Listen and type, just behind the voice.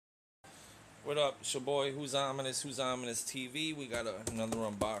What up? It's your boy, Who's Ominous, Who's Ominous TV. We got another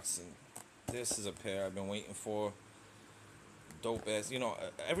unboxing. This is a pair I've been waiting for. Dope ass.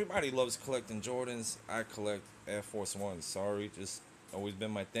 Everybody loves collecting Jordans. I collect Air Force Ones. Sorry, just always been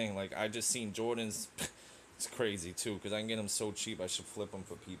my thing. Like, I just seen Jordans. It's crazy, too, because I can get them so cheap, I should flip them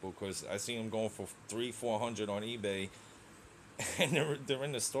for people. Because I seen them going for 300-400 on eBay. And they're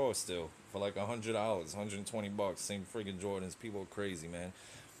in the store still for like $100, $120. Same friggin' Jordans. People are crazy, man.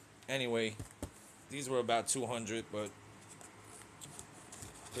 Anyway, these were about 200, but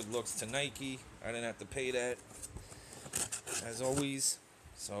good looks to Nike. I didn't have to pay that, as always.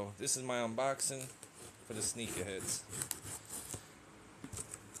 So this is my unboxing for the sneakerheads.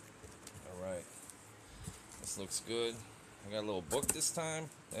 All right, this looks good. I got a little book this time.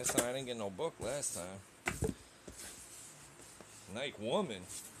 Last time I didn't get no book. Last time, Nike woman.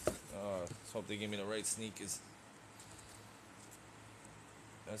 Let's hope they give me the right sneakers.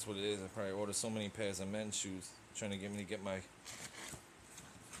 That's what it is. I probably ordered so many pairs of men's shoes, trying to get me to get my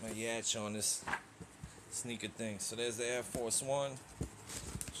yatch on this sneaker thing. So there's the Air Force One.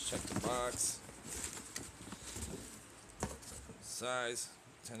 Let's check the box. Size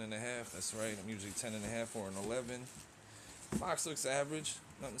 10.5. That's right. I'm usually 10.5 or an 11. Box looks average.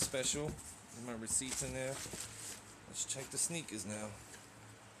 Nothing special. There's my receipts in there. Let's check the sneakers now.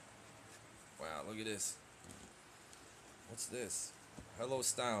 Wow, look at this. What's this? Hello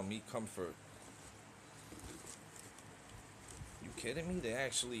Style, Meet Comfort. You kidding me? They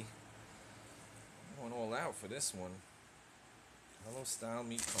actually went all out for this one. Hello Style,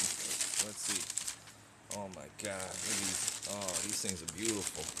 Meet Comfort. Let's see. Oh my God, look at these. Oh, these things are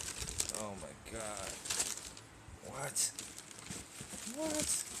beautiful. Oh my God. What?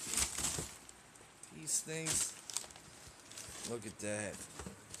 What? These things. Look at that.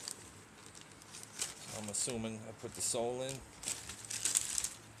 I'm assuming I put the sole in.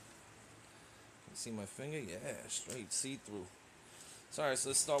 See my finger? Yeah, straight see-through. Sorry, so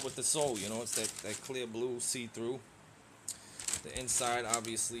let's start with the sole. It's that clear blue see-through. The inside,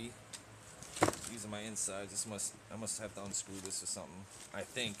 obviously, these are my insides. I must have to unscrew this or something. I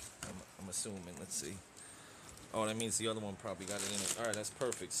think. I'm assuming. Let's see. Oh, that means the other one probably got it in it. All right, that's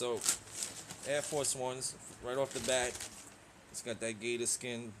perfect. So, Air Force Ones, right off the bat, it's got that gator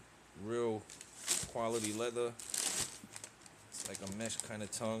skin, real quality leather. Like a mesh kind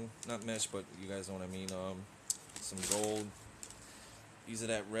of tongue, not mesh, but you guys know what I mean. Some gold. These are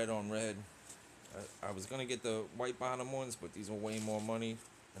that red on red. I was gonna get the white bottom ones, but these were way more money,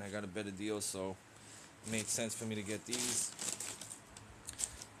 and I got a better deal, so it made sense for me to get these.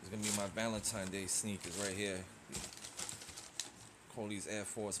 It's gonna be my Valentine's Day sneakers right here. Call these Air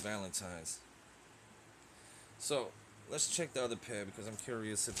Force Valentines. So let's check the other pair because I'm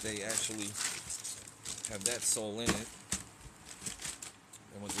curious if they actually have that sole in it.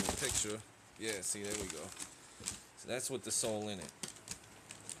 And we'll do a picture. Yeah, see, there we go. So that's with the sole in it.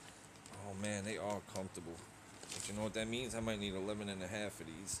 Oh man, they are comfortable. But you know what that means? I might need 11.5 of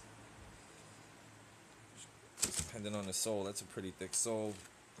these. Depending on the sole, that's a pretty thick sole.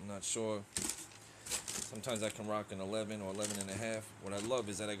 I'm not sure. Sometimes I can rock an 11 or 11.5. What I love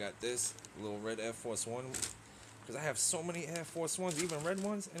is that I got this little red Air Force One. Because I have so many Air Force Ones, even red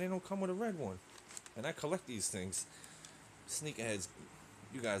ones, and they don't come with a red one. And I collect these things. Sneakerheads,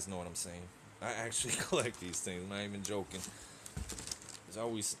 you guys know what I'm saying. I actually collect these things. I'm not even joking. Because I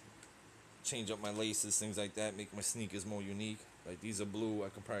always change up my laces, things like that, make my sneakers more unique. Like these are blue. I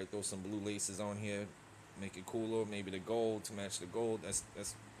could probably throw some blue laces on here, make it cooler. Maybe the gold to match the gold. That's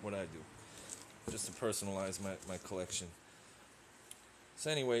what I do. Just to personalize my collection.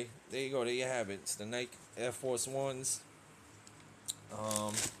 So anyway, there you go. There you have it. It's the Nike Air Force Ones.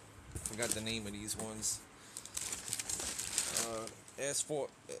 Forgot the name of these ones.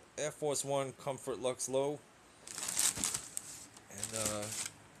 Air Force One Comfort Lux Low.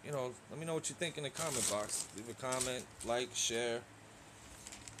 And let me know what you think in the comment box. Leave a comment, like, share.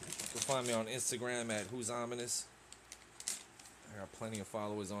 You can find me on Instagram at Who's Ominous. I got plenty of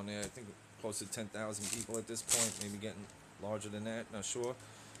followers on there. I think close to 10,000 people at this point. Maybe getting larger than that. Not sure.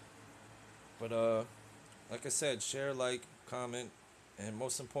 But like I said, share, like, comment, and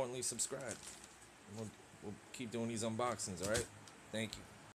most importantly, subscribe. We'll keep doing these unboxings. All right. Thank you.